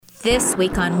This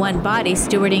week on One Body,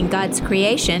 Stewarding God's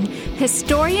Creation,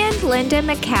 historian Linda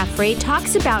McCaffrey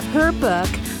talks about her book,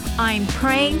 I'm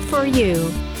Praying for You,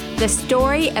 the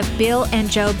story of Bill and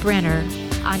Joe Brenner.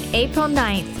 On April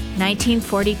 9th,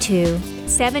 1942,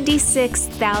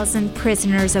 76,000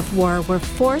 prisoners of war were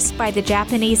forced by the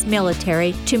Japanese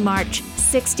military to march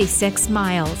 66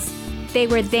 miles. They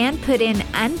were then put in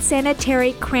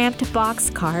unsanitary, cramped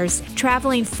boxcars,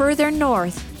 traveling further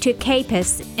north to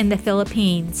Capiz in the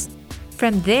Philippines.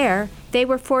 From there, they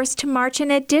were forced to march an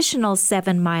additional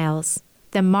 7 miles.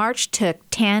 The march took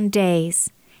 10 days,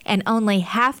 and only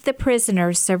half the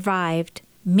prisoners survived.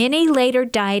 Many later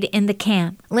died in the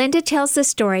camp. Linda tells the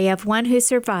story of one who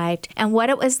survived and what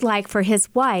it was like for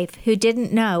his wife who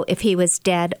didn't know if he was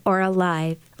dead or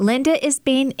alive. Linda is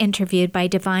being interviewed by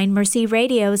Divine Mercy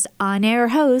Radio's on-air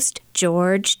host,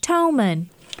 George Toman.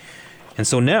 And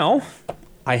so now,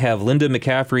 I have Linda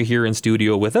McCaffrey here in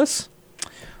studio with us.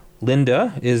 Linda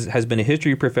has been a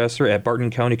history professor at Barton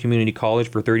County Community College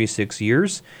for 36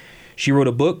 years. She wrote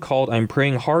a book called I'm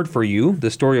Praying Hard for You,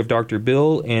 the story of Dr.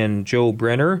 Bill and Joe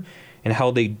Brenner and how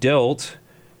they dealt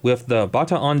with the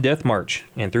Bataan Death March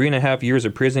and 3.5 years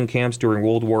of prison camps during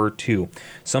World War II.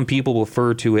 Some people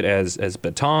refer to it as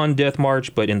Bataan Death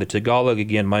March, but in the Tagalog,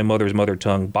 again, my mother's mother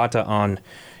tongue, Bataan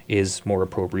is more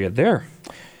appropriate there.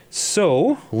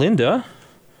 So, Linda,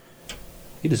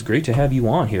 it is great to have you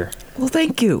on here. Well,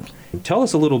 thank you. Tell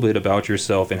us a little bit about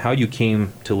yourself and how you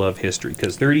came to love history,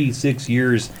 because 36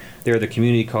 years there at the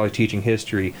community college teaching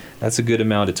history, that's a good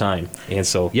amount of time. And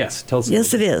so, yes, tell us.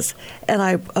 Yes, it is. And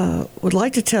I would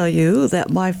like to tell you that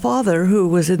my father, who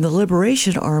was in the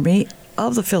Liberation Army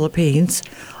of the Philippines,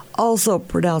 also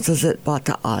pronounces it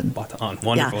Bataan. Bataan,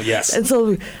 wonderful, yeah. Yes. And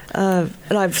so,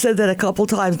 and I've said that a couple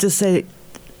times to say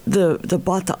the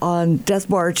Bataan Death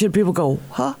March, and people go,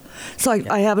 huh? So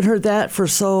I haven't heard that for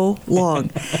so long.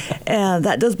 And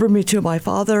that does bring me to my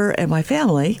father and my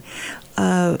family.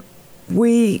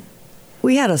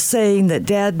 We had a saying that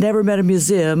Dad never met a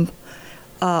museum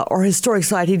or historic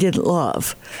site he didn't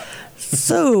love.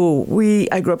 So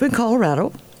I grew up in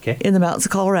Colorado, in the mountains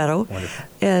of Colorado. Wonderful.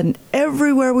 And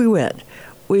everywhere we went,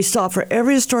 we stopped for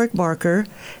every historic marker.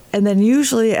 And then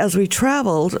usually as we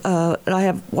traveled, and I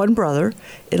have one brother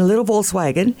in a little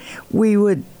Volkswagen,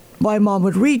 my mom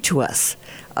would read to us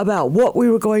about what we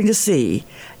were going to see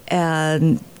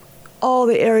and all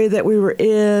the area that we were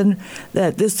in,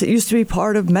 that this used to be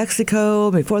part of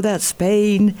Mexico, before that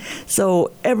Spain.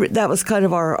 So that was kind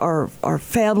of our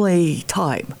family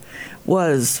time,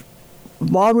 was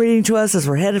mom reading to us as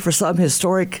we're headed for some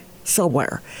historic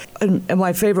somewhere. And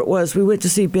my favorite was we went to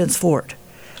see Bent's Fort.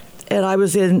 And I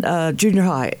was in junior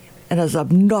high, and as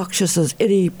obnoxious as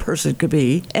any person could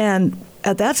be. And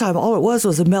at that time, all it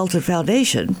was a melted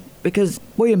foundation, because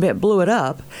William Bent blew it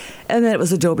up, and then it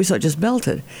was adobe, so it just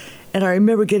melted. And I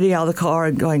remember getting out of the car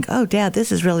and going, oh, Dad,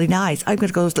 this is really nice. I'm going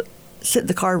to go sit in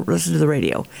the car and listen to the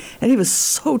radio. And he was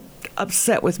so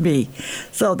upset with me.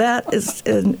 So that is,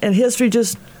 and history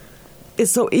just,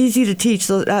 it's so easy to teach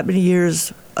that many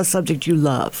years a subject you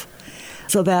love.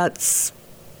 So that's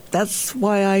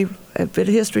why I have been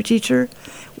a history teacher,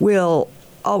 will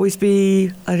always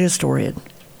be a historian.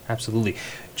 Absolutely.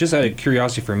 Just out of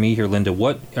curiosity for me here, Linda,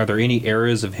 are there any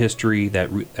eras of history that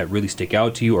really stick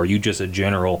out to you, or are you just a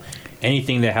general,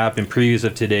 anything that happened previous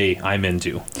of today, I'm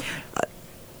into?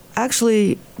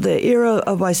 Actually, the era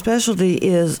of my specialty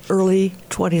is early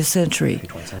 20th century,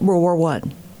 World War I,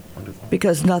 Wonderful.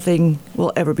 Because nothing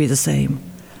will ever be the same.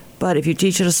 But if you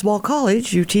teach at a small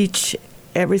college, you teach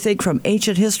everything from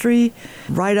ancient history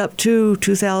right up to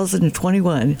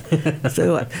 2021.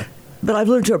 So, but I've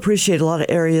learned to appreciate a lot of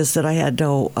areas that I had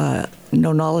no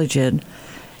knowledge in.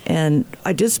 And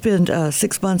I did spend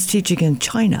 6 months teaching in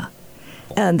China.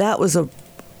 And that was a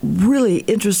really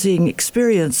interesting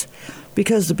experience,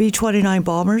 because the B-29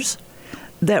 bombers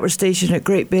that were stationed at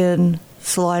Great Bend,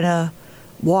 Salina,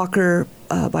 Walker,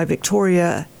 by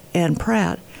Victoria, and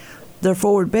Pratt, their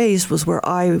forward base was where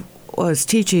I was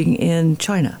teaching in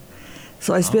China.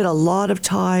 So I spent a lot of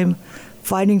time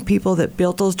finding people that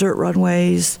built those dirt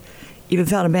runways, even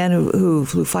found a man who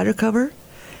flew fighter cover.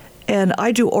 And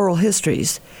I do oral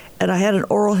histories. And I had an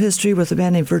oral history with a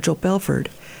man named Virgil Belford,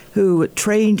 who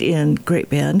trained in Great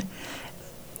Bend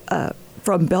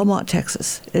from Belmont,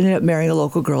 Texas, and ended up marrying a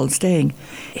local girl and staying.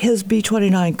 His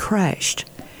B-29 crashed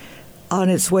on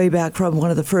its way back from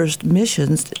one of the first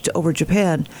missions over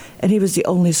Japan, and he was the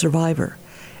only survivor.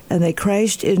 And they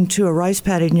crashed into a rice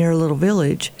paddy near a little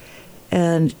village,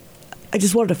 and I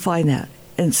just wanted to find that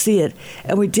and see it.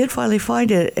 And we did finally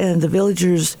find it, and the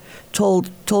villagers told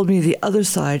me the other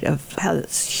side of how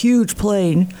this huge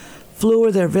plane flew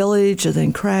over their village and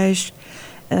then crashed.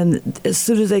 And as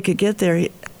soon as they could get there,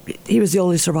 he was the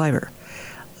only survivor.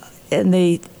 And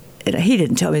he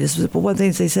didn't tell me this, but one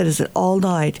thing they said is that all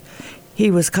night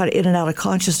he was kind of in and out of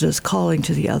consciousness, calling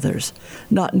to the others,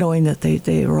 not knowing that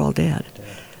they were all dead.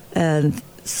 And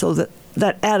so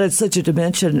that added such a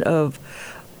dimension of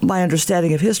my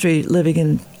understanding of history living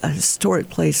in a historic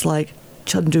place like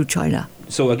Chengdu, China.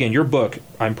 So again, your book,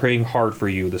 I'm Praying Hard for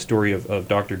You, the story of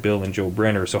Dr. Bill and Joe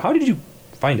Brenner. So how did you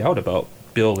find out about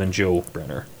Bill and Joe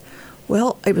Brenner?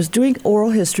 Well, I was doing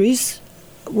oral histories,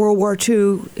 World War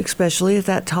II especially at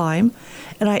that time,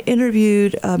 and I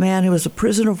interviewed a man who was a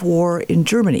prisoner of war in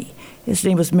Germany. His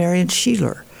name was Marion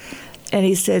Sheeler. And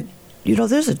he said,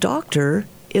 there's a doctor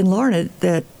in Larned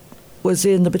that was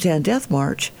in the Bataan Death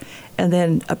March and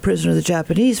then a prisoner of the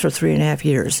Japanese for 3.5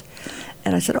 years.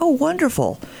 And I said, oh,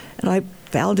 wonderful. And I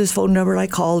found his phone number and I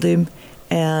called him,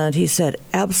 and he said,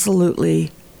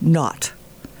 absolutely not.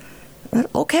 I said,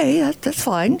 okay, that's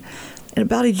fine. And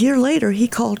about a year later, he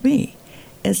called me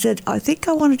and said, I think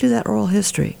I want to do that oral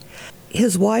history.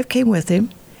 His wife came with him,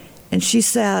 and she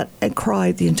sat and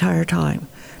cried the entire time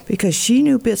because she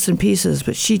knew bits and pieces,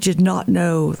 but she did not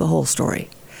know the whole story.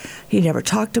 He never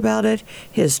talked about it.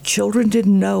 His children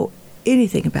didn't know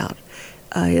anything about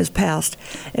his past.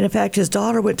 And in fact, his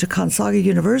daughter went to Gonzaga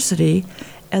University,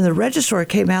 and the registrar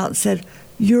came out and said,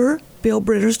 you're Bill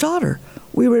Brenner's daughter.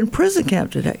 We were in prison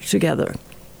camp together.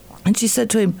 And she said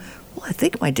to him, well, I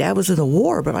think my dad was in the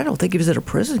war, but I don't think he was at a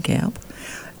prison camp.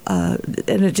 And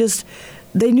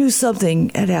they knew something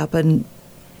had happened.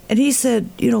 And he said,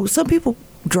 some people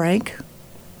drank.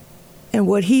 And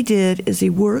what he did is he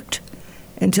worked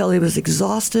until he was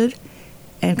exhausted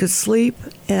and could sleep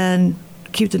and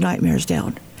keep the nightmares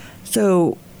down.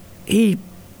 So he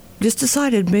just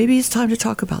decided maybe it's time to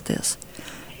talk about this.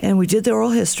 And we did the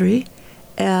oral history,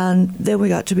 and then we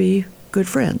got to be good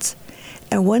friends.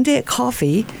 And one day at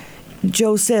coffee,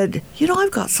 Joe said,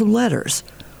 I've got some letters.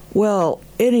 Well,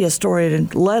 any historian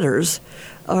and letters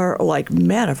are like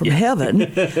manna from heaven.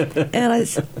 And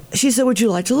she said, would you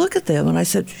like to look at them? And I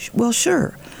said, well,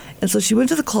 sure. And so she went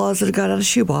to the closet and got out a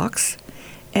shoebox,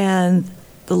 and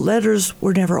the letters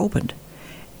were never opened.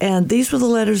 And these were the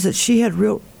letters that she had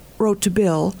wrote to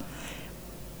Bill,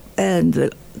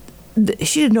 and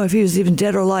she didn't know if he was even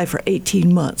dead or alive for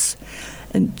 18 months.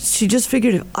 And she just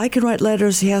figured if I can write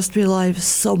letters, he has to be alive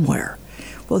somewhere.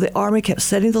 Well, the Army kept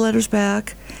sending the letters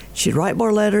back. She'd write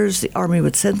more letters. The Army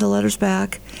would send the letters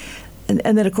back. And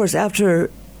then, of course, after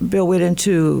Bill went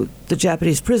into the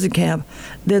Japanese prison camp,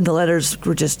 then the letters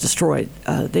were just destroyed.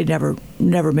 They never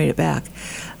made it back.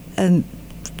 And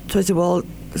so I said, well,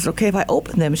 is it okay if I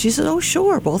open them? And she said, oh,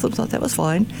 sure. Both of them thought that was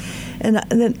fine. And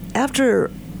then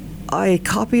after I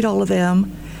copied all of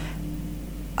them,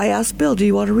 I asked Bill, do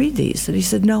you want to read these? And he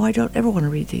said, no, I don't ever want to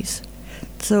read these.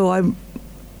 So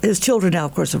his children now,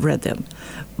 of course, have read them.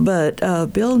 But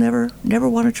Bill never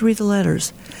wanted to read the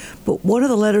letters. But one of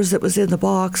the letters that was in the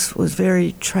box was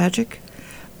very tragic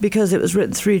because it was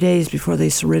written 3 days before they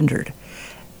surrendered.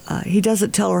 He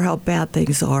doesn't tell her how bad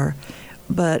things are,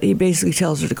 but he basically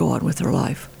tells her to go on with her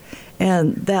life.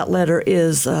 And that letter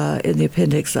is in the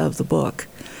appendix of the book.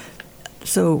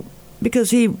 So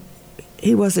because he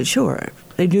wasn't sure.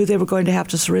 They knew they were going to have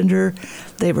to surrender.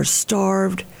 They were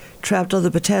starved, trapped on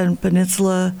the Bataan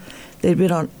Peninsula. They'd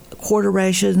been on quarter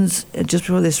rations, and just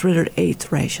before they surrendered,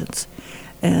 eighth rations.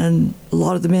 And a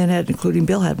lot of the men had, including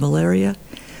Bill, had malaria.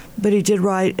 But he did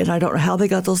write, and I don't know how they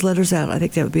got those letters out. I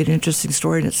think that would be an interesting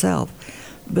story in itself.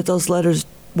 But those letters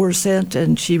were sent,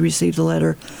 and she received a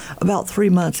letter about 3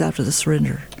 months after the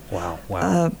surrender.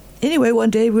 Wow. Anyway, one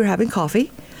day we were having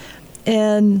coffee,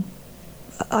 and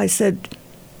I said,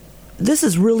 this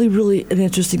is really, really an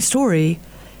interesting story.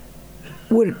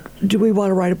 Do we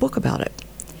want to write a book about it?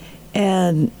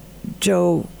 And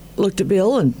Joe looked at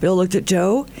Bill, and Bill looked at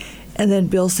Joe, and then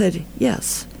Bill said,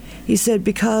 yes. He said,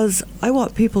 because I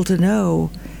want people to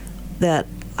know that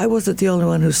I wasn't the only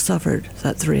one who suffered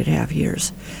that 3.5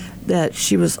 years, that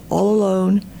she was all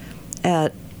alone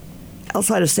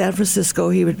outside of San Francisco.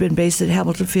 He had been based at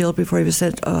Hamilton Field before he was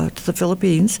sent to the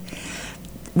Philippines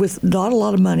with not a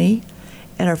lot of money.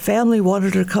 And her family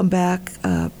wanted her to come back.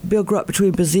 Bill grew up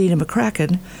between Bazine and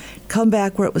McCracken, come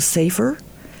back where it was safer.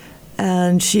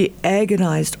 And she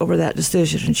agonized over that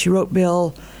decision. And she wrote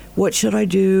Bill, what should I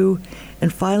do?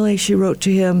 And finally she wrote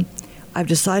to him, I've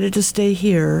decided to stay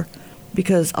here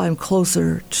because I'm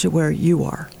closer to where you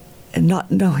are. And not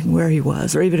knowing where he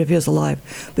was, or even if he was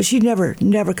alive. But she never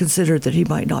considered that he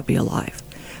might not be alive,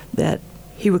 that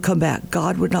he would come back.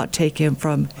 God would not take him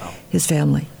from his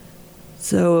family.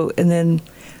 So, and then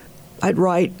I'd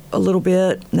write a little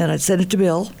bit, and then I'd send it to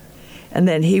Bill. And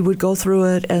then he would go through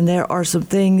it, and there are some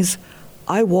things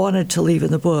I wanted to leave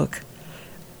in the book,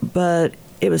 but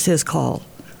it was his call.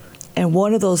 And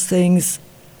one of those things,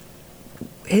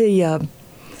 he,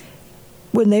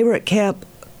 when they were at Camp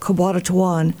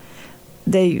Cabanatuan,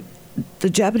 the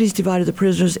Japanese divided the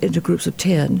prisoners into groups of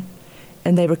 10,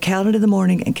 and they were counted in the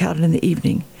morning and counted in the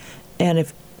evening. And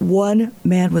if one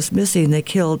man was missing, they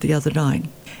killed the other 9.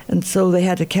 And so they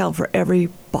had to count for every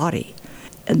body.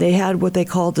 And they had what they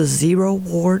called the zero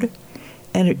ward,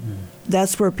 and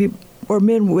that's where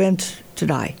men went to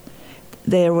die.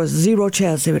 There was zero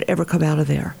chance they would ever come out of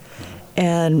there.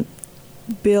 And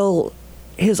Bill,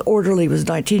 his orderly, was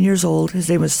 19 years old. His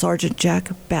name was Sergeant Jack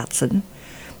Batson.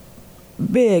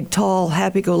 Big, tall,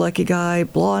 happy-go-lucky guy,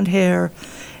 blonde hair.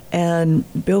 And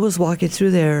Bill was walking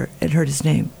through there and heard his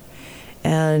name.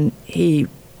 And he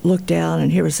looked down,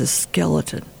 and here was this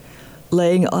skeleton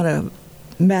laying on a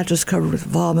mattress covered with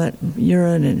vomit,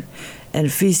 urine,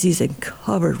 and feces, and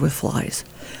covered with flies.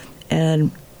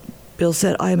 And Bill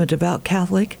said, I am a devout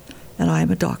Catholic, and I am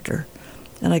a doctor.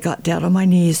 And I got down on my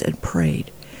knees and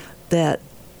prayed that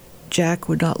Jack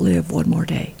would not live one more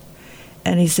day.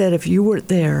 And he said, if you weren't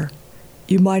there,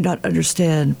 you might not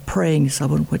understand praying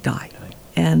someone would die.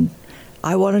 And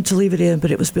I wanted to leave it in, but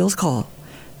it was Bill's call.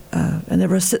 And there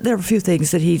were a few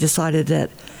things that he decided that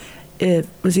it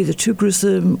was either too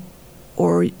gruesome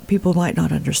or people might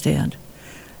not understand.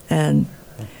 And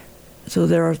so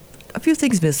there are a few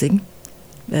things missing.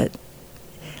 But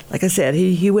like I said,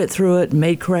 he went through it and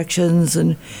made corrections,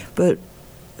 but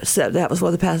that was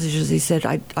one of the passages he said,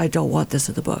 I don't want this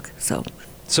in the book. So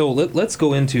let's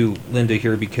go into Linda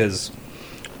here, because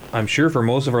I'm sure for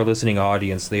most of our listening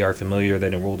audience, they are familiar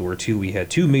that in World War II we had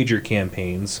 2 major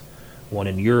campaigns, one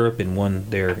in Europe and one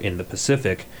there in the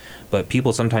Pacific. But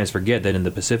people sometimes forget that in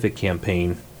the Pacific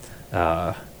campaign,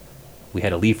 we had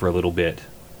to leave for a little bit.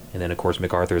 And then, of course,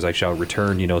 MacArthur's I shall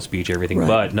return, speech, everything. Right.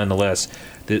 But nonetheless,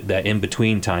 that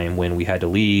in-between time when we had to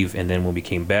leave and then when we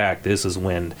came back, this is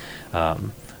when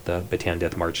the Bataan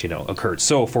Death March, occurred.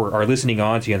 So for our listening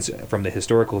audience, from the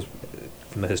historical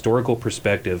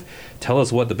perspective, tell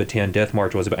us what the Bataan Death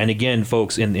March was about. And again,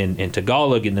 folks, in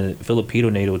Tagalog, in the Filipino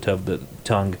native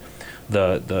tongue,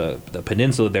 the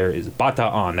peninsula there is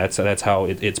Bataan. That's how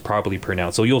it's properly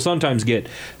pronounced. So you'll sometimes get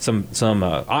some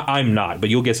I'm not, but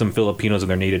you'll get some Filipinos in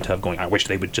their native tongue going, I wish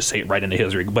they would just say it right into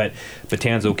history. But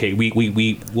Bataan's okay.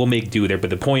 We'll make do there. But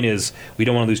the point is, we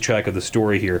don't want to lose track of the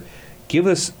story here.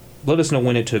 Let us know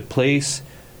when it took place,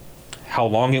 how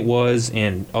long it was,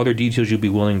 and other details you'd be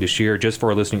willing to share, just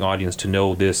for our listening audience to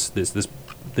know this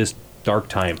dark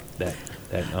time that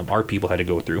our people had to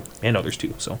go through, and others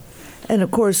too. So. And of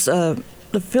course, the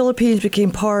Philippines became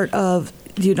part of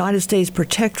the United States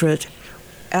Protectorate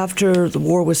after the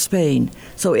war with Spain.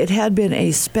 So it had been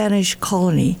a Spanish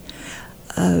colony,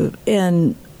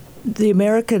 and the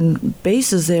American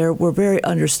bases there were very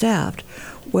understaffed.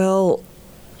 Well,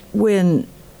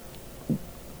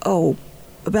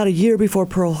 about a year before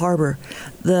Pearl Harbor,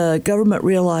 the government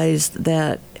realized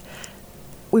that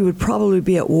we would probably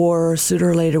be at war sooner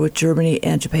or later with Germany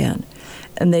and Japan.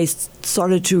 And they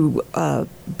started to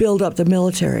build up the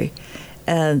military.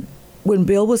 And when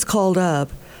Bill was called up,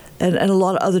 and a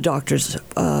lot of other doctors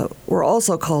were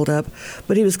also called up,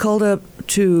 but he was called up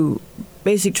to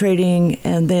basic training,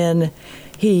 and then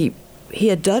he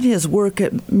had done his work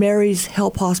at Mary's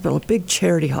Help Hospital, a big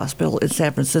charity hospital in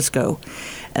San Francisco.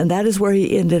 And that is where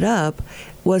he ended up,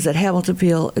 was at Hamilton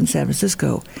Field in San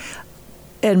Francisco.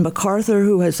 And MacArthur,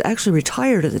 who was actually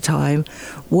retired at the time,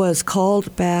 was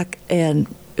called back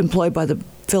and employed by the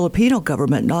Filipino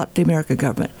government, not the American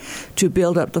government, to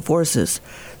build up the forces.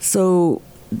 So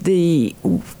the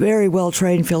very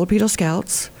well-trained Filipino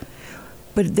scouts,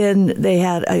 but then they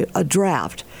had a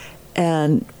draft.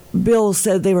 And Bill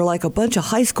said they were like a bunch of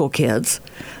high school kids,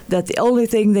 that the only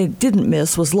thing they didn't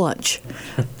miss was lunch.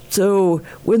 So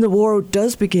when the war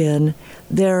does begin,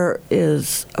 there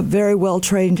is a very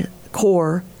well-trained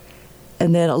Corps,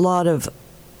 and then a lot of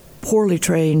poorly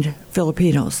trained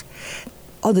Filipinos.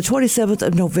 On the 27th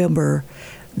of November,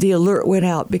 the alert went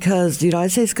out because the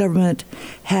United States government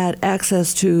had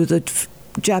access to the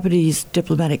Japanese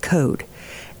diplomatic code,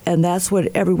 and that's when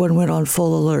everyone went on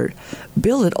full alert.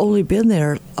 Bill had only been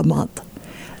there a month,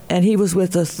 and he was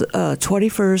with the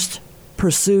 21st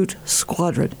Pursuit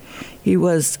Squadron. He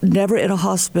was never in a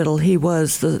hospital. He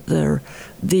was the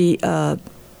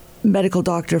medical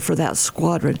doctor for that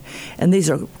squadron. And these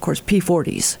are, of course,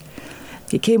 P-40s.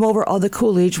 He came over on the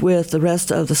Coolidge with the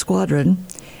rest of the squadron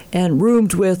and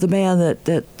roomed with the man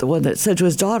the one that said to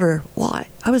his daughter, "Why,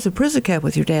 I was in prison camp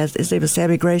with your dad." His name was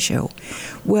Sammy Gracio.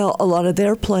 Well, a lot of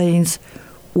their planes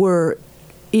were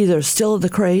either still in the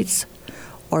crates,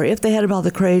 or if they had them out of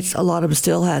the crates, a lot of them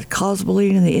still had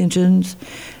cosmoline in the engines.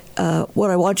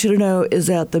 What I want you to know is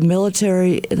that the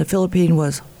military in the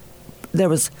Philippines there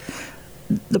was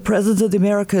the presence of the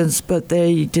Americans, but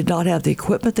they did not have the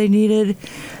equipment they needed.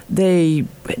 They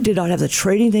did not have the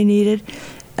training they needed.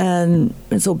 And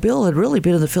so Bill had really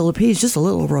been in the Philippines just a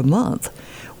little over a month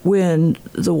when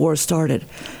the war started.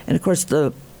 And, of course,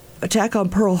 the attack on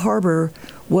Pearl Harbor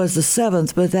was the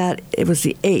 7th, but it was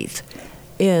the 8th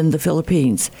in the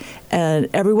Philippines. And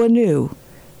everyone knew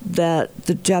that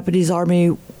the Japanese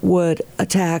Army would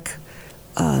attack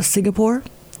Singapore,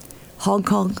 Hong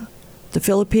Kong, the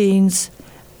Philippines,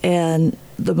 and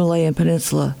the Malayan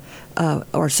Peninsula,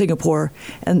 or Singapore.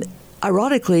 And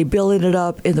ironically, Bill ended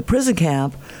up in the prison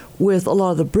camp with a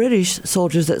lot of the British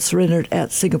soldiers that surrendered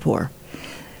at Singapore.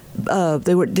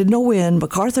 Did not win.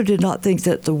 MacArthur did not think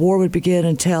that the war would begin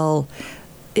until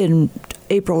in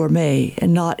April or May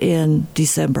and not in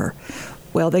December.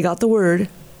 Well, they got the word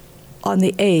on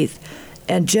the 8th,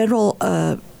 and General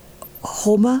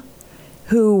Homa,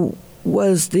 who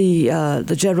was the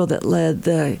general that led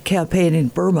the campaign in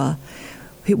Burma,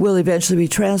 he will eventually be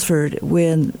transferred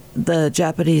when the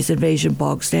Japanese invasion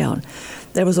bogs down.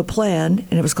 There was a plan,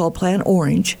 and it was called Plan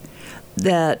Orange,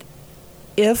 that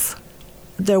if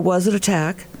there was an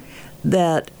attack,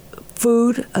 that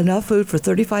enough food for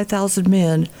 35,000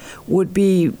 men would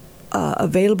be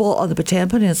available on the Bataan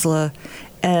Peninsula,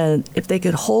 and if they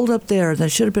could hold up there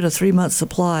should have been a 3-month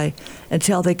supply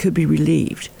until they could be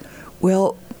relieved.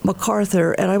 Well,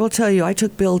 MacArthur, and I will tell you, I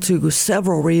took Bill to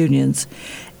several reunions,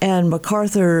 and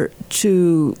MacArthur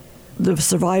to the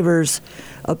survivors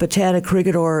of Bataan and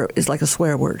Corregidor is like a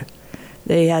swear word.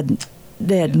 They had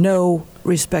no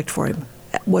respect for him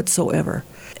whatsoever,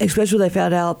 especially when they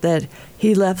found out that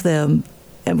he left them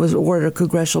and was awarded a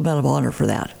Congressional Medal of Honor for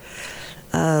that.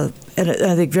 And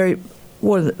I think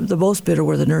one of the most bitter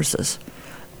were the nurses,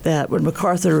 that when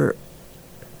MacArthur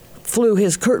flew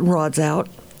his curtain rods out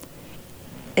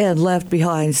and left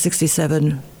behind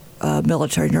 67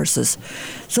 military nurses.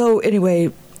 So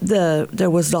anyway, there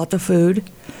was not the food,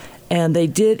 and they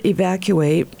did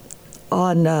evacuate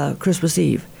on Christmas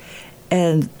Eve.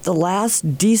 And the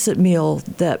last decent meal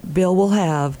that Bill will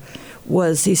have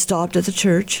was he stopped at the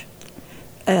church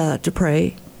to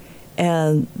pray,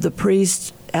 and the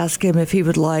priest asked him if he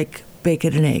would like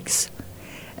bacon and eggs.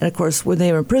 And of course, when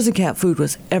they were in prison camp, food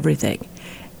was everything.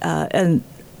 And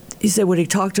he said when he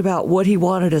talked about what he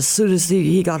wanted as soon as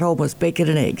he got home was bacon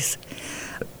and eggs.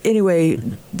 Anyway,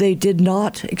 they did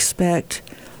not expect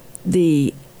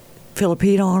the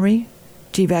Philippine Army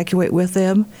to evacuate with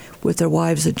them, with their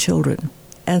wives and children.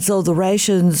 And so the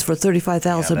rations for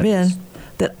 35,000 men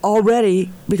that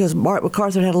already, because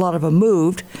MacArthur had a lot of them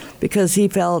moved, because he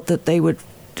felt that they would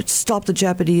stop the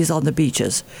Japanese on the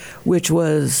beaches, which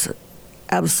was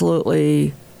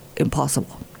absolutely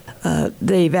impossible.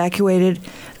 They evacuated.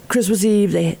 Christmas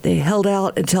Eve, they held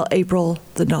out until April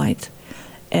the 9th.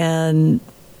 And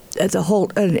at the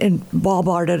whole, and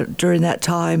bombarded during that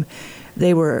time.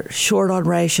 They were short on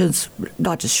rations,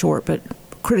 not just short, but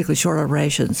critically short on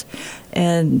rations.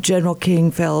 And General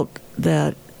King felt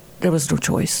that there was no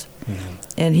choice. Mm-hmm.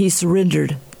 And he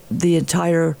surrendered the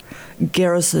entire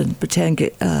garrison,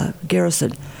 Bataan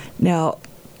garrison. Now,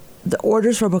 the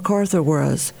orders from MacArthur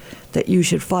was that you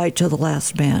should fight till the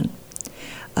last man.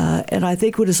 And I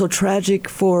think what is so tragic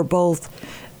for both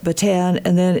Bataan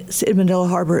and then in Manila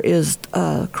Harbor is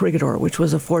Corregidor, which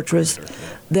was a fortress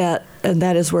that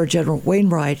is where General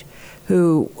Wainwright,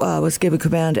 who was given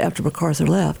command after MacArthur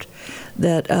left,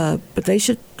 but they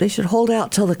should hold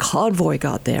out till the convoy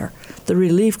got there, the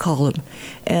relief column.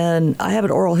 And I have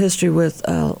an oral history with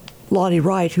Lonnie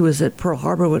Wright, who was at Pearl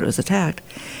Harbor when it was attacked,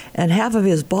 and half of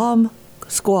his bomb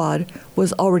squad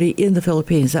was already in the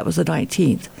Philippines. That was the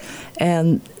 19th.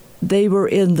 And they were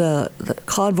in the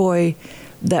convoy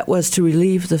that was to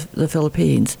relieve the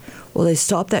Philippines. Well, they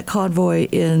stopped that convoy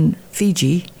in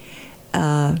Fiji,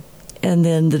 and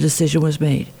then the decision was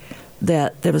made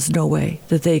that there was no way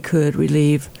that they could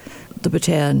relieve the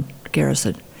Bataan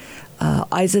garrison.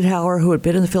 Eisenhower, who had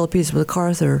been in the Philippines with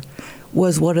MacArthur,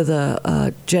 was one of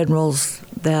the generals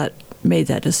that made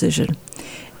that decision.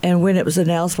 And when it was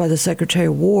announced by the Secretary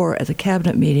of War at the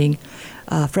cabinet meeting,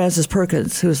 Frances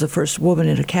Perkins, who was the first woman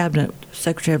in a cabinet,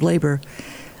 Secretary of Labor,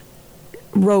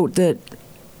 wrote that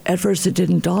at first it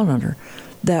didn't dawn on her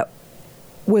that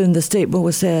when the statement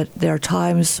was said, there are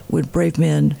times when brave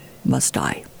men must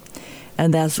die.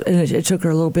 And it took her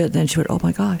a little bit, and then she went, oh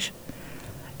my gosh,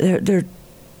 they're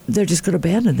just going to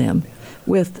abandon them.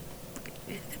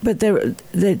 But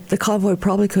the convoy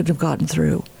probably couldn't have gotten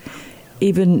through.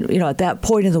 even, at that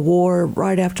point in the war,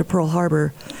 right after Pearl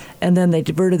Harbor, and then they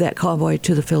diverted that convoy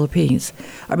to the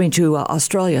to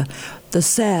Australia.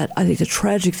 I think the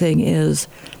tragic thing is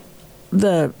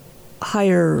the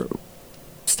higher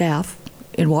staff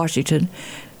in Washington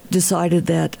decided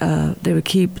that they would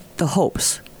keep the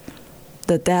hopes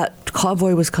that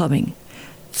convoy was coming,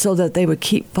 so that they would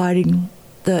keep fighting.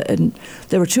 And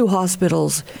there were 2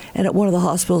 hospitals, and at one of the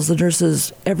hospitals, the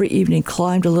nurses every evening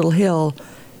climbed a little hill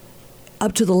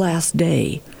up to the last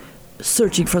day,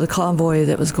 searching for the convoy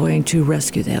that was going to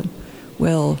rescue them.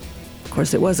 Well, of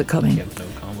course, it wasn't coming.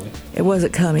 It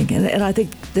wasn't coming, and I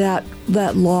think that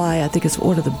lie, I think, is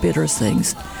one of the bitterest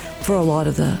things for a lot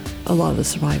of the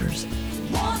survivors.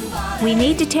 We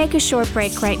need to take a short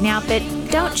break right now, but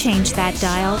don't change that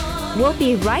dial. We'll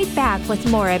be right back with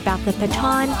more about the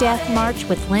Bataan Death March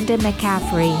with Linda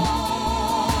McCaffrey.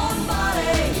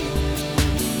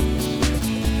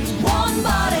 One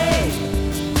body,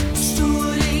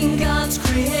 stewarding God's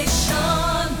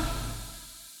creation.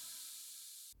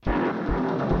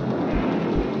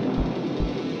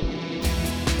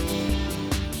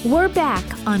 We're back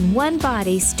on One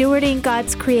Body, Stewarding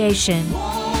God's Creation.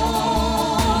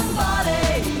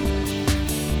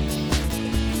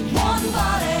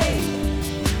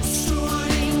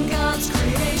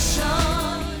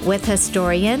 With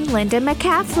historian Linda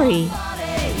McCaffrey.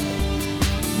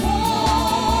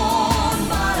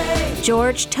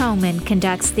 George Toman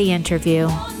conducts the interview.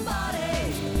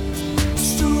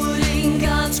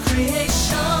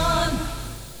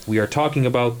 We are talking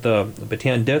about the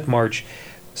Bataan Death March.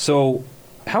 So,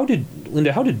 how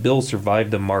did Bill survive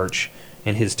the march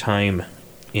and his time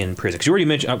in prison? Because you already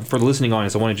mentioned, for the listening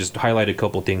audience, I want to just highlight a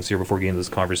couple things here before getting into this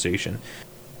conversation.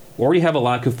 We already have a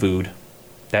lack of food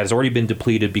that has already been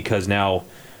depleted, because now,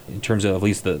 in terms of at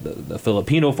least the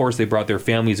Filipino force, they brought their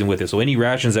families in with it. So any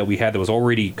rations that we had that was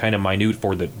already kind of minute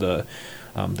for the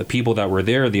people that were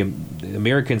there, the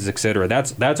Americans, etc.,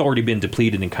 that's already been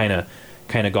depleted and kind of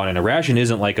gone. And a ration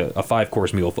isn't like a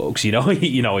 5-course meal, folks. It's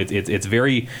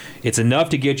enough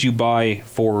to get you by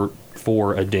for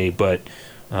a day, but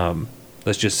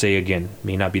let's just say again,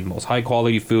 may not be the most high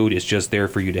quality food. It's just there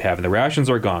for you to have, and the rations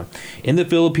are gone. In the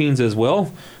Philippines as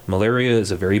well, malaria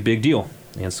is a very big deal,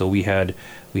 and so we had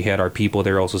our people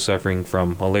there also suffering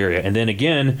from malaria. And then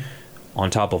again,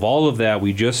 on top of all of that,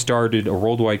 we just started a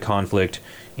worldwide conflict,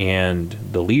 and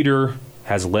the leader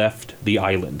has left the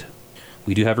island.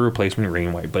 We do have a replacement,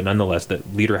 Rainwhite, but nonetheless, the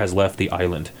leader has left the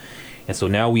island, and so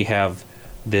now we have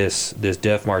this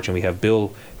death march, and we have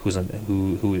Bill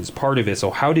who is part of it. So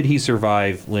how did he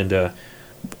survive, Linda?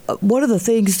 One of the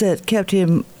things that kept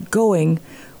him going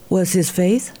was his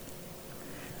faith,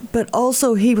 but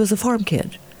also he was a farm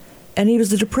kid, and he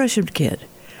was a Depression kid.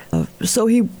 So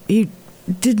he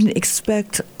didn't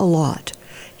expect a lot.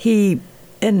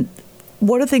 And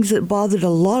one of the things that bothered a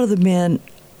lot of the men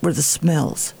were the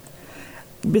smells.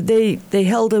 But they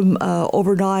held him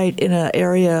overnight in an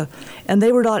area, and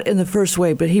they were not in the first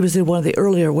wave, but he was in one of the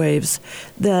earlier waves,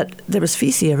 that there was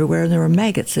feces everywhere and there were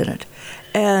maggots in it.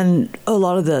 And a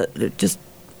lot of the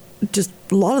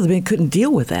men couldn't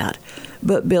deal with that.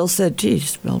 But Bill said,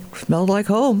 geez, smelled like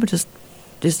home. It's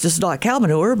just not cow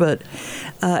manure, but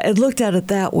and looked at it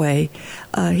that way.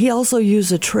 He also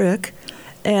used a trick,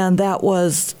 and that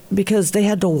was because they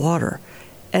had no water.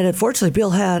 And unfortunately, Bill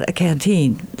had a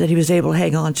canteen that he was able to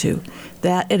hang on to.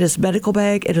 That and his medical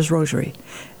bag and his rosary.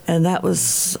 And that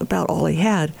was about all he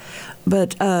had.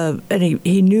 But and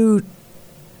he knew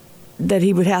that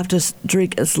he would have to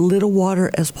drink as little water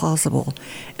as possible.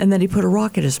 And then he put a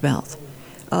rock in his mouth,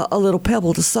 a little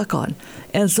pebble to suck on,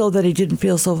 and so that he didn't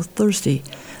feel so thirsty.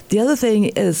 The other thing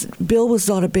is, Bill was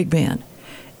not a big man.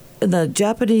 And the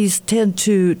Japanese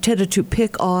tended to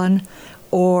pick on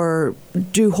or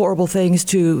do horrible things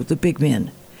to the big men.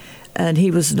 And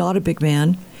he was not a big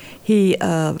man. He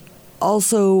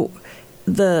also,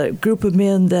 the group of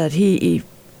men that he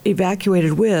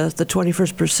evacuated with, the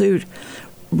 21st Pursuit,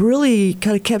 really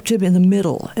kind of kept him in the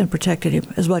middle and protected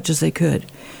him as much as they could,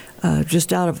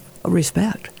 just out of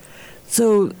respect.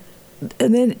 So,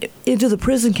 and then into the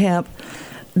prison camp,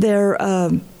 there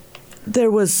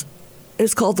was,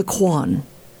 it's called the Kwan,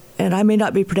 and I may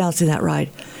not be pronouncing that right,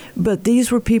 but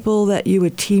these were people that you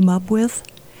would team up with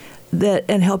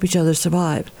and help each other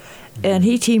survive. And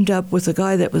he teamed up with a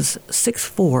guy that was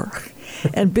 6'4",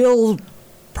 and Bill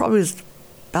probably was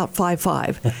about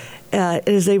 5'5".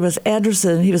 His name was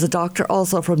Anderson. He was a doctor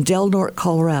also from Del Norte,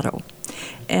 Colorado.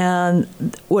 And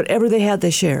whatever they had, they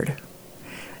shared.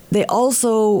 They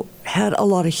also had a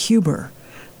lot of humor,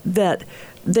 that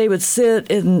they would sit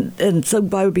and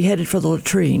somebody would be headed for the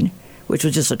latrine, which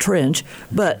was just a trench,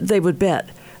 but they would bet,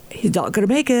 he's not going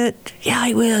to make it. Yeah,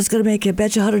 he was going to make it.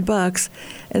 Bet you $100.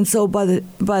 And so by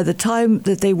the time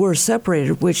that they were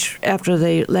separated, which after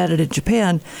they landed in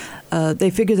Japan, they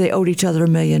figured they owed each other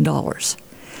 $1 million.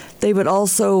 They would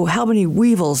also, how many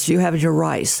weevils do you have in your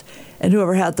rice? And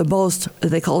whoever had the most,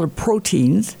 they called them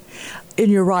proteins, in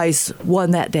your rice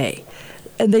won that day.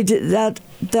 And they did that.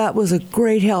 That was a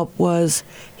great help. Was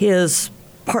his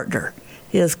partner,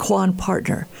 his Kwan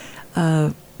partner.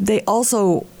 They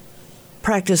also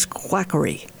practiced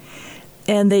quackery,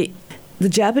 and the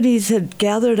Japanese had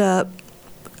gathered up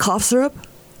cough syrup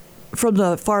from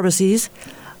the pharmacies,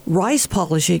 rice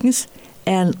polishings,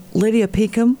 and Lydia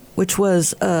Pinkham, which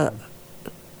was to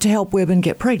help women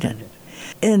get pregnant.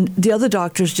 And the other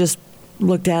doctors just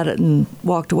looked at it and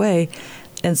walked away.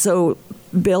 And so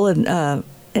Bill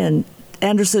and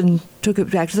Anderson took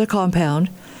it back to the compound,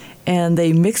 and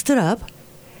they mixed it up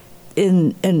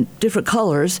in different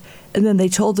colors, and then they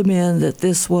told the men that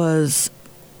this was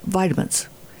vitamins.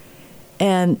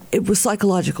 And it was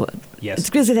psychological. Yes. It's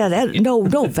because it had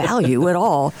no value at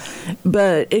all,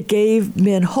 but it gave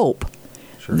men hope.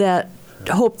 Sure.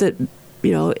 Hope that,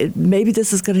 maybe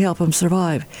this is going to help them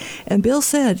survive. And Bill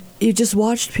said, you just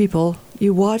watched people,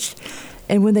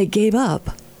 and when they gave up,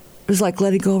 it was like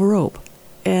letting go of a rope,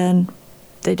 and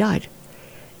they died.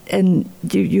 And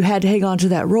you had to hang on to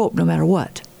that rope no matter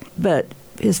what. But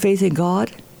his faith in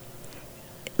God,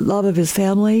 love of his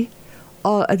family,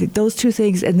 I think those two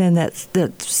things, and then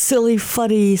that silly,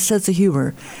 funny sense of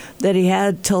humor that he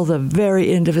had till the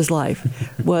very end of his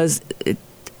life was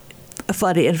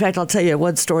funny. In fact, I'll tell you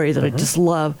one story that I just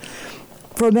love.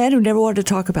 For a man who never wanted to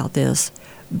talk about this,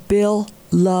 Bill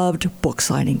loved book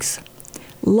signings.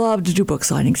 Loved to do book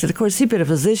signings. And of course, he'd been a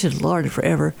physician, Lord,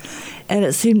 forever. And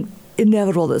it seemed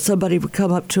inevitable that somebody would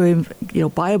come up to him,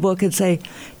 buy a book and say,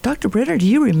 Dr. Brenner, do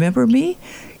you remember me?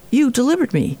 You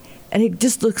delivered me. And he'd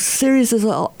just look serious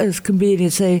as can be, and he'd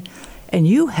say, and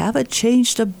you haven't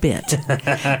changed a bit.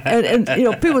 and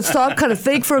people would stop, kind of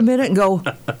think for a minute and go,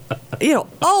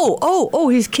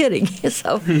 he's kidding.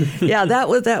 So, yeah, that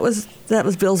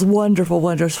was Bill's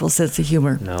wonderful sense of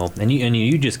humor. No, and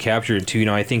you just captured it too.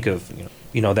 I think of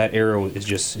that era is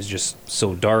just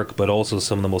so dark, but also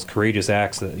some of the most courageous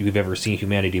acts that we've ever seen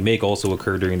humanity make also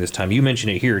occurred during this time. You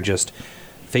mentioned it here, just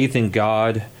faith in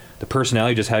God, the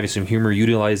personality, just having some humor,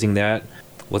 utilizing that.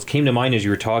 What came to mind as you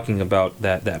were talking about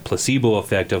that placebo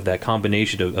effect of that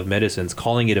combination of medicines,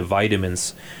 calling it a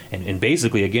vitamins, and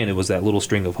basically, again, it was that little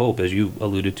string of hope, as you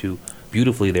alluded to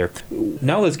beautifully there.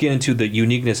 Now let's get into the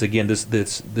uniqueness again. This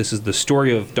is the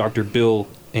story of Dr. Bill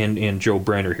and Joe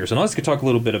Brenner here. So now let's talk a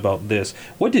little bit about this.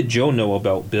 What did Joe know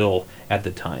about Bill at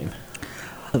the time?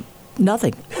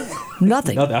 Nothing.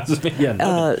 Nothing. No, nothing.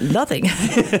 Nothing.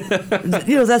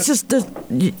 That's just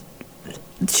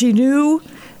she knew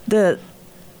that.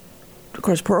 Of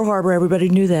course, Pearl Harbor, everybody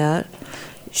knew that.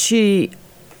 She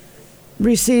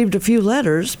received a few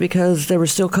letters because they were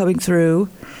still coming through.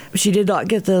 She did not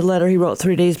get the letter he wrote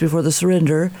 3 days before the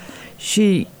surrender.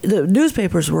 The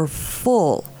newspapers were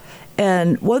full.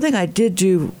 And one thing I did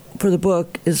do for the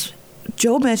book is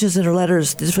Jo mentions in her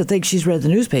letters different things she's read in the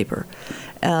newspaper.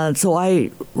 And so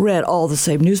I read all the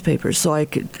same newspapers so I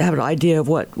could have an idea of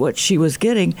what she was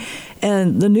getting.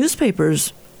 And the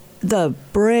newspapers, the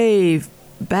brave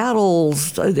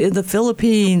battles in the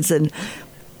Philippines and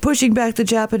pushing back the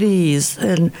Japanese,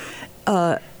 and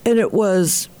it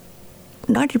was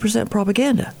 90%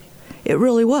 propaganda. It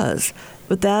really was.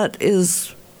 But that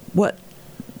is what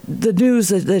the news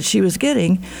that she was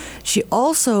getting. She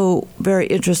also, very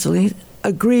interestingly,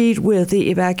 agreed with the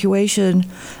evacuation,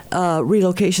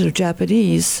 relocation of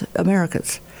Japanese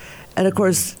Americans. And of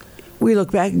course, we look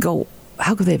back and go,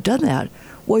 how could they have done that?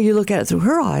 Well, you look at it through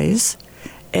her eyes,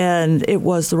 and it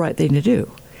was the right thing to do.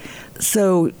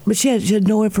 So, but she had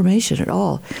no information at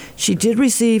all. She did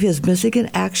receive his missing in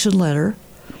action letter,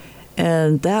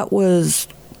 and that was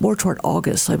more toward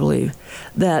August, I believe.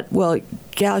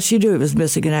 She knew it was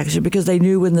missing in action because they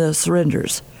knew in the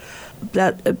surrenders.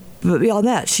 But beyond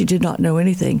that, she did not know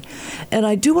anything. And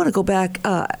I do want to go back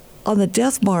on the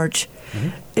death march. Mm-hmm.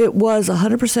 It was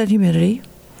 100% humidity.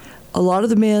 A lot of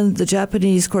the men, the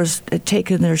Japanese, of course, had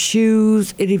taken their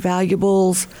shoes, any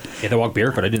valuables. Yeah, they walked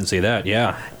barefoot. I didn't say that.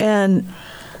 Yeah. And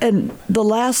the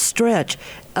last stretch,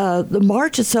 the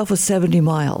march itself was 70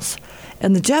 miles.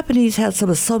 And the Japanese had some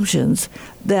assumptions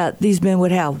that these men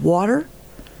would have water,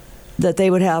 that they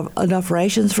would have enough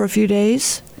rations for a few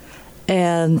days,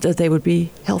 and that they would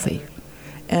be healthy.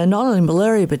 And not only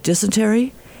malaria, but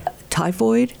dysentery,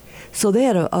 typhoid. So they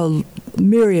had a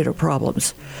myriad of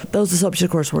problems. Those assumptions,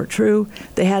 of course, weren't true.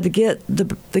 They had to get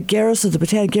the garrison, the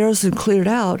battalion garrison, cleared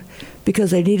out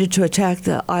because they needed to attack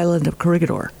the island of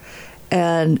Corregidor.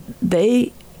 And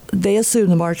they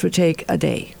assumed the march would take a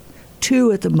day,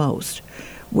 2 at the most.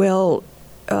 Well,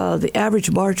 the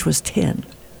average march was 10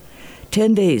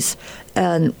 days.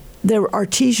 And there were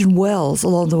artesian wells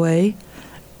along the way,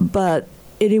 but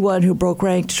anyone who broke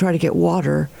rank to try to get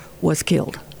water was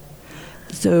killed.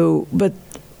 So, but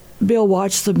Bill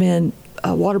watched the men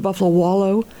water buffalo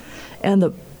wallow, and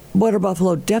the water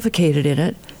buffalo defecated in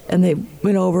it, and they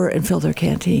went over and filled their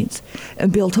canteens.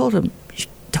 And Bill told them,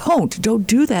 don't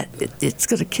do that. It's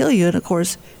going to kill you. And of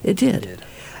course, it did.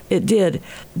 It did.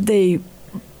 They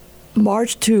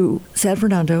marched to San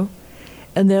Fernando,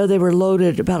 and there they were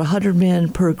loaded about 100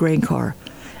 men per grain car.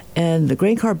 And the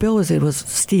grain car Bill was in was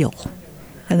steel.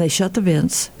 And they shut the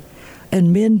vents,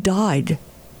 and men died,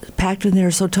 packed in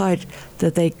there so tight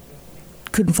that they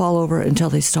couldn't fall over until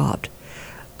they stopped.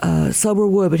 Some were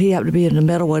wood, but he happened to be in the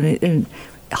metal one, and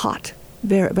hot.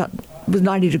 There, about it was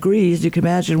 90 degrees. You can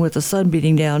imagine with the sun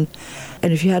beating down,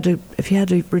 and if you had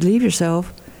to relieve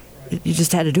yourself, you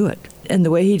just had to do it. And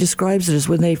the way he describes it is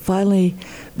when they finally,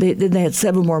 they had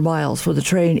 7 more miles for the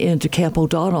train into Camp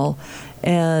O'Donnell,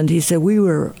 and he said we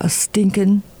were a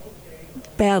stinking,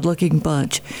 bad-looking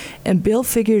bunch. And Bill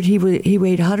figured he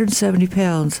weighed 170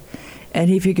 pounds, and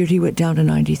he figured he went down to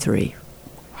 93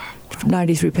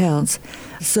 pounds.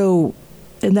 So,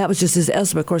 and that was just his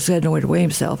estimate. Of course, he had no way to weigh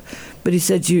himself. But he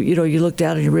said, you look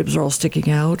down and your ribs are all sticking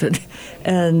out,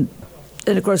 and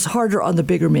of course harder on the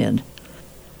bigger men.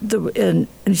 And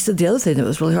he said the other thing that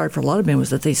was really hard for a lot of men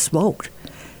was that they smoked,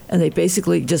 and they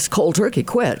basically just cold turkey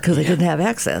quit because they didn't have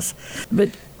access. But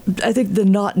I think the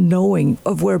not knowing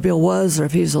of where Bill was or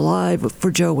if he was alive for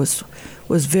Joe was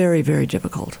very, very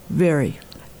difficult. Very.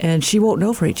 And she won't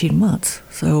know for 18 months.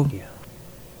 So, yeah.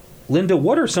 Linda,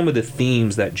 what are some of the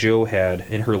themes that Joe had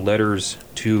in her letters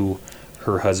to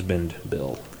her husband,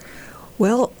 Bill?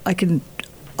 Well, I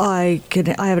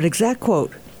have an exact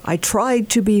quote. I tried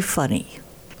to be funny.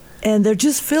 And they're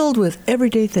just filled with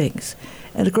everyday things.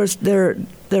 And of course, their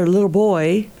little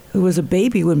boy, who was a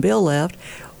baby when Bill left,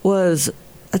 was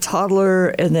a toddler,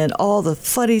 and then all the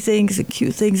funny things and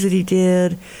cute things that he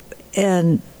did.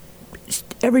 And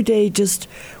every day just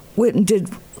went and did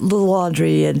the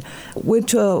laundry and went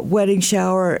to a wedding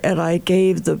shower, and I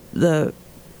gave the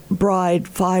bride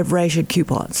 5 ration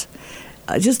coupons.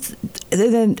 And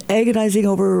then agonizing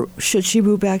over should she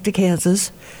move back to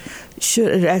Kansas. She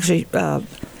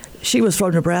was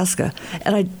from Nebraska,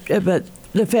 but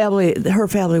her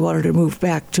family wanted to move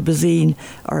back to Bazine,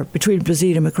 or between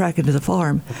Bazine and McCracken to the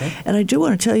farm. Okay. And I do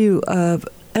want to tell you,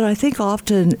 and I think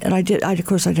often, and of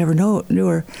course I never knew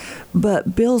her,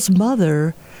 but Bill's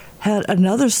mother had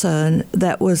another son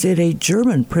that was in a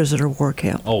German prisoner of war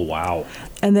camp. Oh, wow.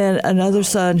 And then another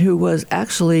son who was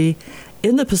actually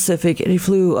in the Pacific, and he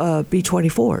flew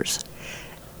B-24s.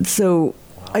 So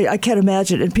I can't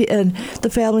imagine. And the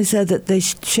family said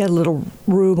that she had a little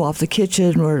room off the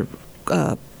kitchen or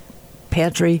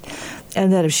pantry,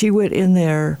 and that if she went in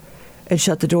there and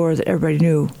shut the door, that everybody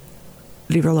knew,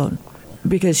 leave her alone,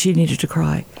 because she needed to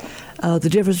cry. The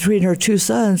difference between her 2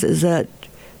 sons is that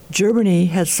Germany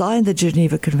had signed the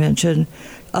Geneva Convention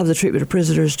of the treatment of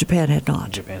prisoners. Japan had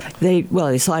not.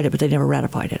 They signed it, but they never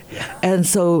ratified it. Yeah. And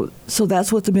so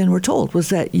that's what the men were told, was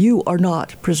that you are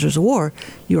not prisoners of war,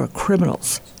 you are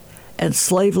criminals and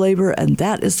slave labor, and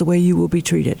that is the way you will be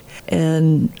treated.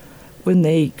 And when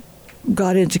they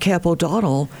got into Camp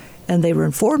O'Donnell and they were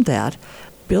informed that,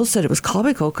 Bill said it was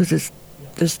comical because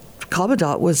this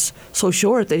commandant was so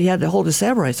short that he had to hold his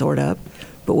samurai sword up.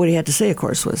 But what he had to say, of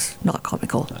course, was not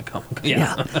comical. Not comical,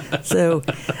 yeah. So,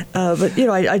 but,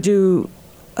 I do,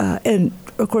 and,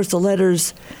 of course, the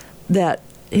letters that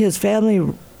his family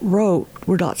wrote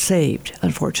were not saved,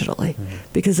 unfortunately,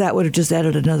 because that would have just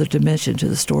added another dimension to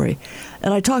the story.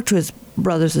 And I talked to his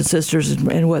brothers and sisters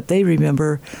and what they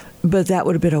remember, but that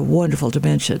would have been a wonderful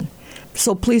dimension.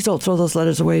 So please don't throw those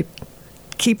letters away.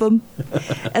 Keep them.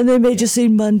 And they may just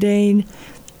seem mundane,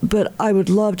 but I would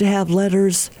love to have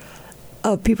letters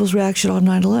of people's reaction on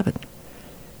 9/11,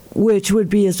 which would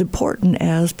be as important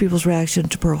as people's reaction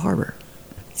to Pearl Harbor.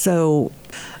 So,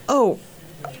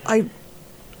 I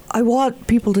want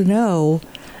people to know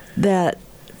that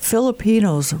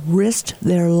Filipinos risked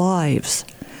their lives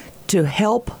to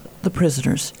help the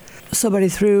prisoners. Somebody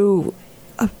threw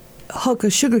a hunk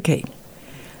of sugarcane,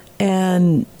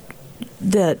 and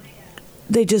that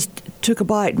they just took a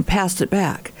bite and passed it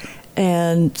back.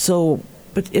 And so,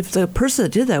 but if the person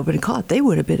that did that would have been caught, they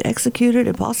would have been executed,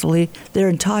 and possibly their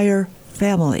entire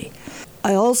family.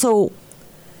 I also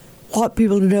want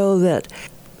people to know that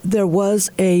there was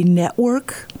a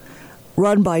network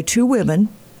run by two women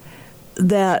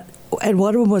and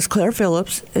one of them was Claire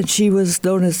Phillips, and she was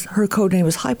known as, her code name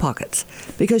was High Pockets,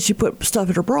 because she put stuff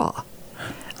in her bra.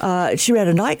 She ran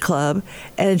a nightclub,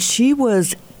 and she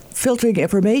was filtering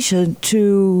information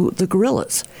to the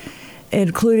guerrillas,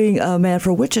 including a man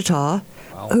from Wichita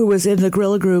who was in the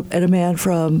guerrilla group and a man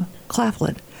from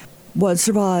Claflin. One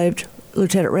survived,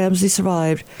 Lieutenant Ramsey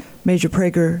survived, Major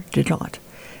Prager did not.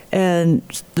 And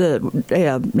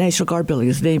the National Guard building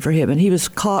is named for him. And he was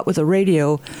caught with a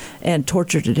radio and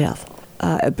tortured to death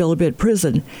at Bilibid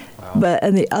Prison. Wow.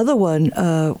 And the other one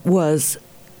was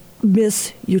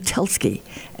Miss Utelski,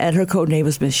 and her code name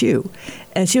was Miss U.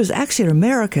 And she was actually an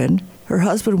American. Her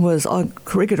husband was on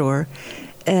Corregidor,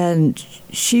 and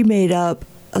she made up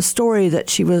a story that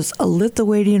she was a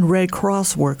Lithuanian Red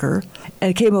Cross worker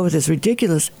and came up with this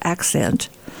ridiculous accent.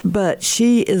 But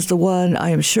she is the one, I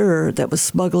am sure, that was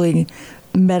smuggling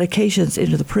medications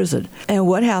into the prison. And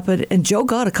what happened, and Joe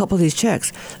got a couple of these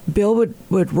checks, Bill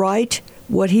would write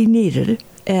what he needed,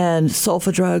 and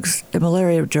sulfa drugs and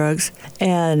malaria drugs,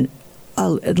 and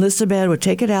an enlisted man would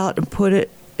take it out and put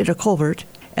it in a culvert,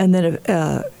 and then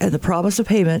and the promise of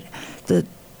payment, the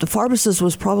pharmacist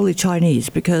was probably Chinese,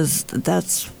 because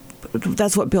that's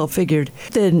what Bill figured.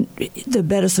 Then the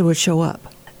medicine would show up.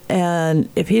 And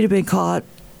if he'd have been caught,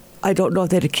 I don't know if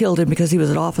they'd have killed him because he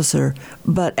was an officer.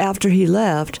 But after he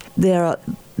left, their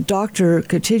doctor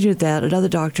continued that, another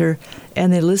doctor,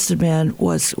 and the enlisted man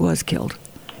was killed,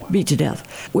 beat to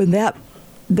death. When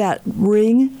that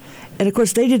ring, and of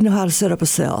course they didn't know how to set up a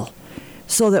cell,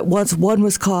 so that once one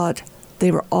was caught,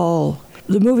 they were all.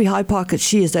 The movie High Pockets,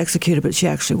 she is executed, but she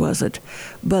actually wasn't.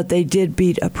 But they did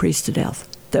beat a priest to death.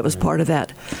 That was part of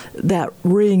that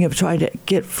ring of trying to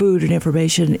get food and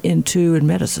information into, and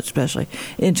medicine especially,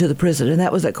 into the prison. And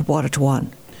that was at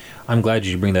Cabanatuan. I'm glad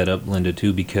you bring that up, Linda,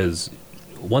 too, because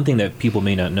one thing that people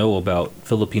may not know about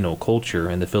Filipino culture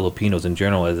and the Filipinos in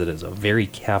general is it is a very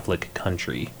Catholic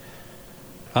country.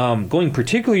 Going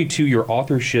particularly to your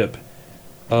authorship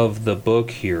of the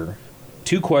book here,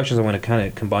 two questions I want to kind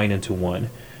of combine into one.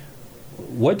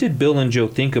 What did Bill and Joe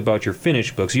think about your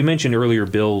finished books? You mentioned earlier,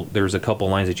 Bill, there's a couple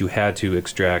lines that you had to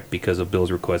extract because of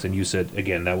Bill's request, and you said,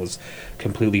 again, that was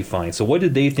completely fine. So what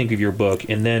did they think of your book?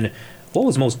 And then what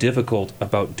was most difficult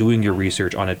about doing your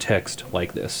research on a text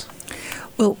like this?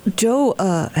 Well, Joe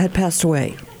had passed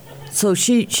away, so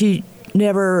she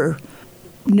never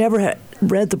had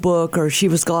read the book, or she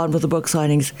was gone with the book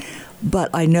signings, but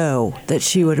I know that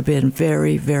she would have been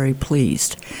very, very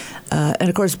pleased. And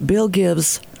of course, Bill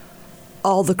gives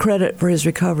all the credit for his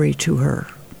recovery to her,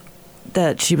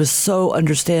 that she was so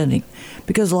understanding,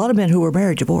 because a lot of men who were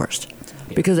married divorced,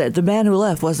 because the man who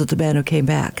left wasn't the man who came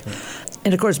back.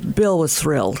 And of course, Bill was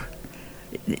thrilled.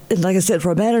 And like I said,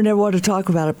 for a man who never wanted to talk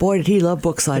about it, boy, did he love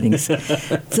book signings.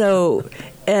 So,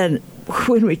 and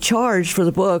when we charged for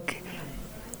the book,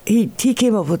 he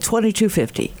came up with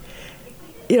 $22.50.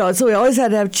 So we always had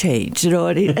to have change,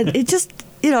 and it just,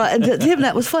 and to him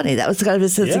that was funny. That was kind of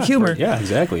his sense of humor. Yeah,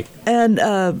 exactly. And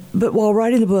but while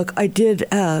writing the book, I did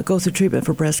go through treatment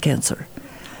for breast cancer,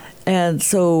 and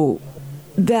so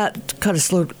that kind of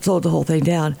slowed the whole thing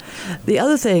down. The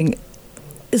other thing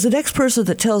is, the next person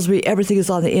that tells me everything is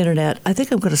on the internet, I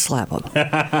think I'm going to slap them,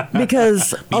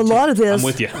 because a lot of this. I'm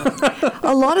with you.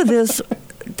 A lot of this,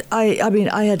 I mean,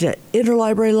 I had to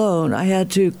interlibrary loan. I had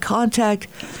to contact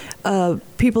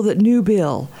people that knew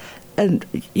Bill. And,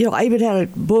 I even had a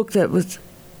book that was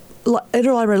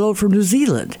interlibrary loan from New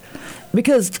Zealand,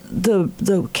 because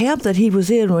the camp that he was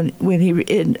in when he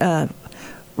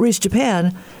reached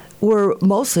Japan were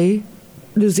mostly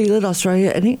New Zealand,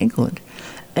 Australia, and England.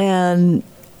 And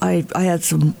I had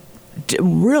some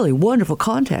really wonderful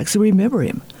contacts who remember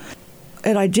him.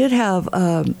 And I did have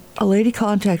a lady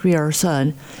contact me, our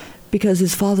son, because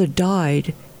his father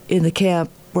died in the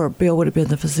camp where Bill would have been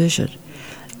the physician.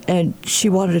 And she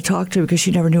wanted to talk to him because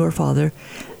she never knew her father.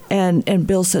 And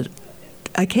Bill said,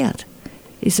 I can't.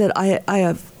 He said,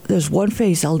 there's one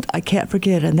face I can't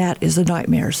forget, and that is the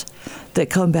nightmares that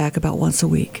come back about once a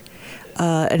week.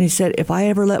 And he said, if I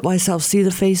ever let myself see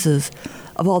the faces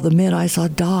of all the men I saw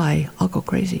die, I'll go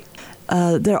crazy.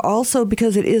 There are also,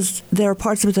 because there are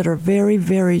parts of it that are very,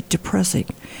 very depressing.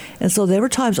 And so there were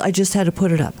times I just had to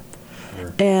put it up.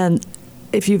 Sure. And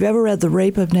if you've ever read The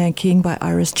Rape of Nanking by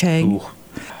Iris Chang, ooh.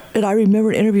 And I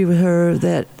remember an interview with her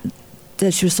that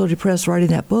she was so depressed writing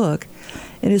that book,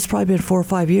 and it's probably been 4 or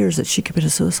 5 years that she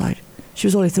committed suicide. She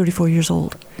was only 34 years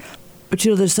old. But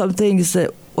there's some things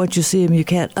that once you see them, you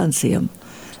can't unsee them.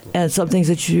 And some things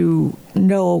that you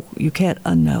know, you can't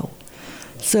unknow.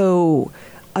 So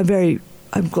I'm very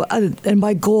I'm glad, and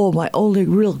my only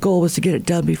real goal was to get it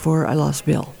done before I lost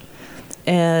Bill,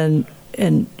 and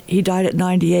he died at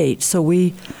 98. So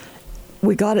we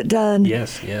got it done.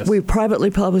 Yes. We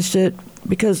privately published it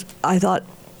because I thought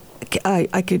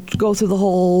I could go through the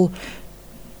whole,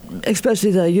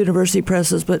 especially the university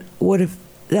presses. But what if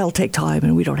that'll take time,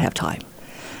 and we don't have time?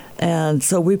 And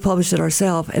so we published it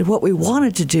ourselves. And what we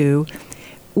wanted to do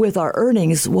with our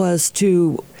earnings was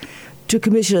to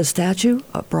commission a statue,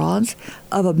 a bronze,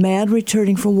 of a man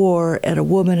returning from war and a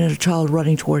woman and a child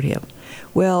running toward him.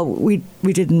 Well, we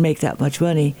didn't make that much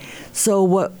money.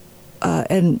 So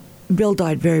and Bill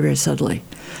died very, very suddenly.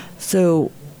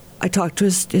 So I talked to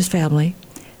his family,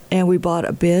 and we bought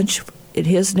a bench in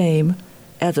his name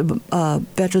at the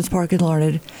Veterans Park in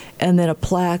Larned, and then a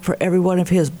plaque for every one of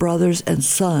his brothers and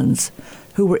sons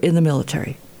who were in the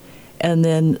military. And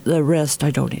then the rest I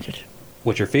donated.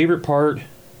 What's your favorite part,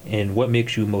 and what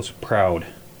makes you most proud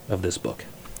of this book?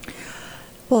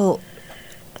 Well,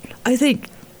 I think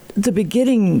the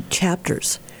beginning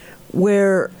chapters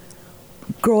where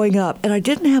growing up, and I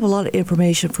didn't have a lot of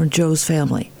information from Joe's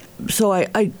family. So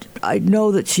I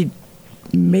know that she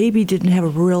maybe didn't have a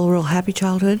real happy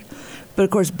childhood. But, of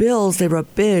course, Bill's, they were a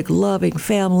big, loving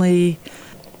family,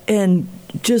 and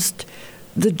just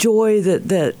the joy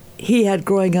that he had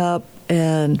growing up,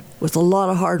 and with a lot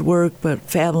of hard work, but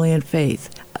family and faith,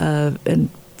 and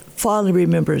fondly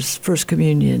remembers First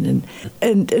Communion.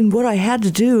 And what I had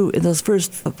to do in those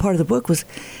first part of the book was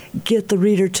get the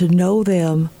reader to know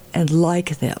them and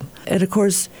like them. And, of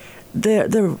course,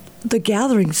 the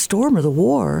gathering storm of the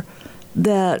war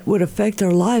that would affect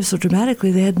their lives so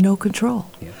dramatically, they had no control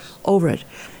over it.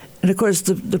 And of course,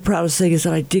 the proudest thing is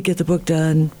that I did get the book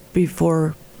done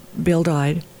before Bill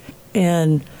died,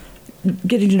 and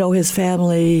getting to know his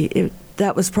family,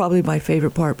 that was probably my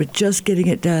favorite part. But just getting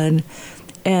it done,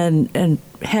 and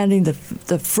handing the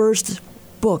first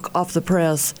book off the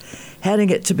press, handing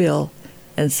it to Bill,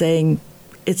 and saying,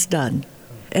 "It's done,"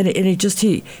 and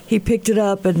he picked it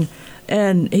up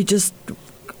and he just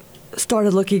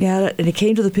started looking at it, and he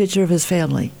came to the picture of his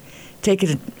family. Taken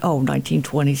in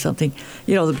 1920 something,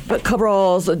 the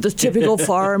coveralls, the typical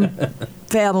farm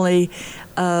family,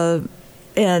 and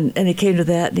he came to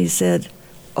that and he said,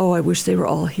 "Oh, I wish they were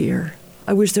all here.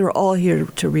 I wish they were all here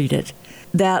to read it."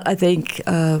 That, I think,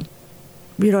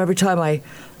 every time I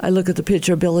look at the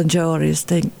picture of Bill and Joe, and I just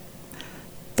think,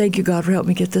 "Thank you, God, for helping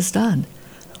me get this done."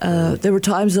 There were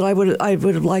times that I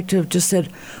would have liked to have just said,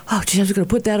 "Oh, geez, I'm just going to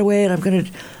put that away, and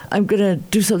I'm gonna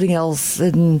do something else,"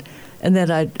 and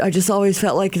then I just always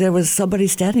felt like there was somebody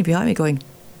standing behind me going,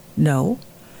 "No,"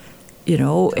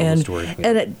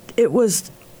 and it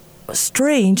was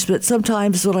strange, but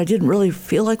sometimes when I didn't really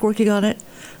feel like working on it,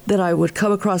 that I would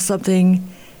come across something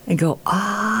and go,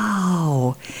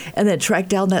 "Oh," and then track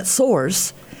down that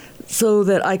source so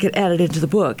that I could add it into the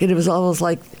book. And it was almost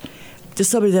like just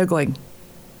somebody there going,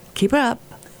 "Keep it up,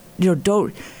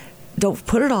 don't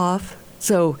put it off."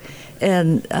 So,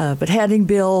 but handing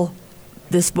Bill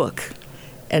this book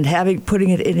and putting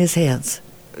it in his hands,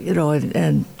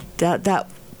 and that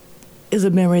is a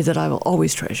memory that I will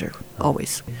always treasure,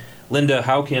 always. Linda,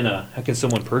 how can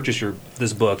someone purchase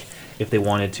this book if they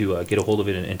wanted to get a hold of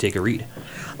it and take a read?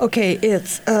 Okay,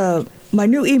 it's my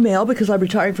new email, because I'm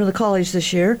retiring from the college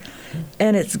this year,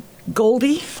 and it's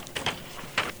Goldie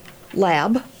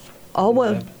Lab, all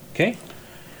one. Okay.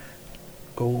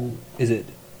 Is it?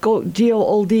 Goldie.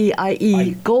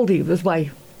 Goldie was my.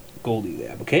 Goldie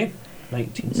Lab, okay.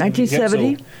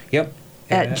 1970. Yep.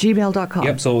 At gmail.com.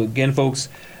 Yep. So again, folks,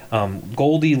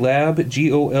 Goldie Lab,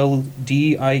 GOLDIELAB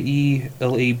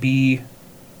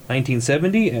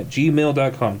 1970 at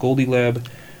gmail.com. Goldie Lab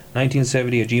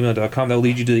 1970 at gmail.com. That'll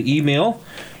lead you to the email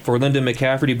for Linda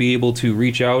McCaffrey to be able to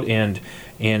reach out and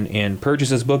purchase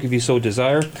this book if you so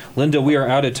desire. Linda, we are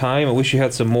out of time. I wish you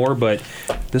had some more, but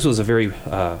this was a very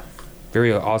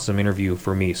awesome interview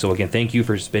for me. So again, thank you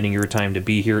for spending your time to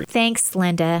be here. Thanks,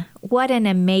 Linda. What an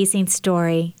amazing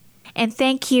story. And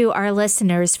thank you, our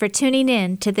listeners, for tuning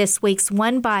in to this week's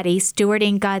One Body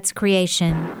Stewarding God's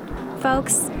Creation.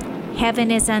 Folks, heaven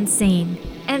is unseen,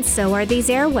 and so are these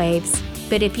airwaves.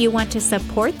 But if you want to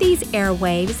support these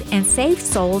airwaves and save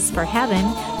souls for heaven,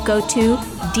 go to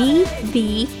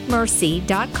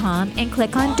dvmercy.com and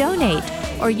click on Donate,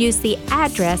 or use the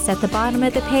address at the bottom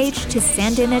of the page to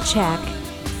send in a check.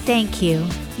 Thank you.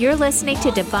 You're listening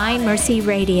to Divine Mercy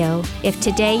Radio. If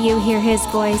today you hear His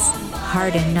voice,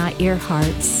 harden not your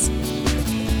hearts.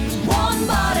 One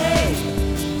body.